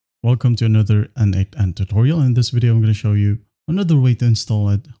Welcome to another n8n tutorial. In this video, I'm going to show you another way to install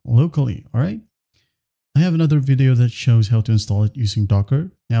it locally. All right. I have another video that shows how to install it using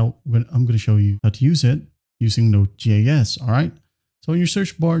Docker. Now I'm going to show you how to use it using Node.js. All right. So in your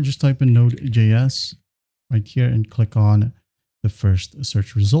search bar, just type in Node.js right here and click on the first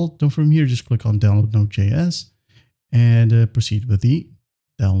search result. Then from here, just click on download Node.js and proceed with the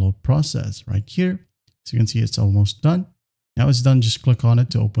download process right here. So you can see it's almost done. Now it's done, just click on it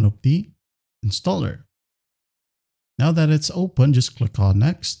to open up the installer. Now that it's open, just click on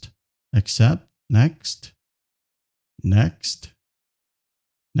next, accept, next, next,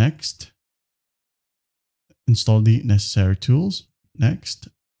 next, install the necessary tools, next,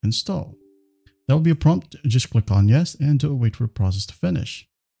 install. There will be a prompt, just click on yes and to wait for the process to finish.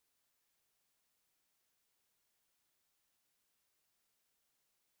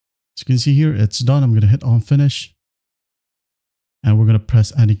 As you can see here, it's done. I'm going to hit on finish. And we're going to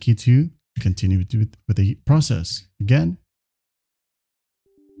press any key to continue with the process. Again,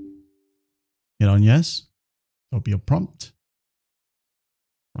 hit on yes. There'll be a prompt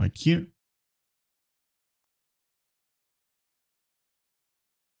right here.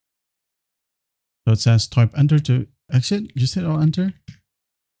 So it says type enter to exit. Just hit on enter.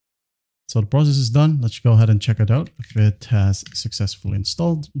 So the process is done. Let's go ahead and check it out. If it has successfully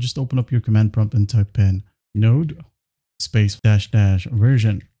installed, just open up your command prompt and type in node space --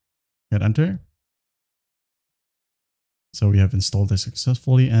 version. Hit enter. So we have installed this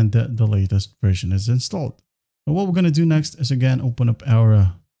successfully and the latest version is installed. And what we're going to do next is again open up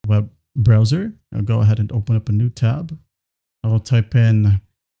our web browser. I'll go ahead and open up a new tab. I'll type in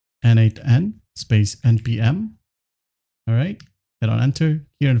n8n space npm. All right. Hit on enter.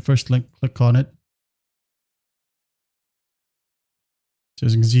 Here in the first link, click on it. So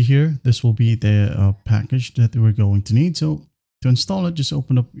as you can see here, this will be the package that we're going to need. So to install it, just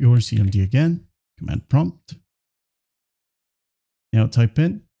open up your CMD again, command prompt. Now type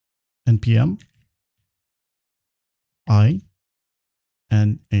in npm I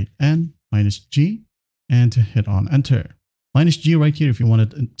n8n -g and hit on enter. -g right here if you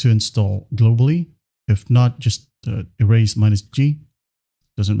want it to install globally. If not, just erase -g.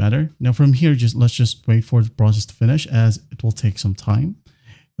 Doesn't matter. Now from here, let's just wait for the process to finish as it will take some time.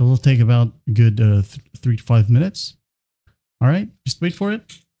 It will take about a good 3 to 5 minutes. All right, just wait for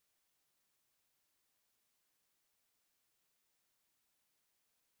it.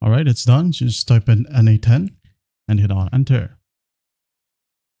 All right, it's done. Just type in n8n and hit on enter.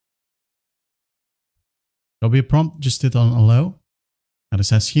 There'll be a prompt, just hit on allow. And it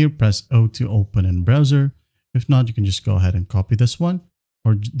says here, press O to open in browser. If not, you can just go ahead and copy this one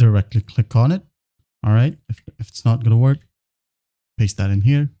or directly click on it. All right, if it's not going to work, paste that in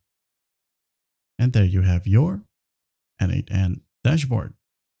here. And there you have your n8n dashboard.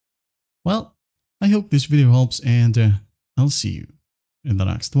 Well, I hope this video helps and I'll see you in the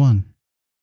next one.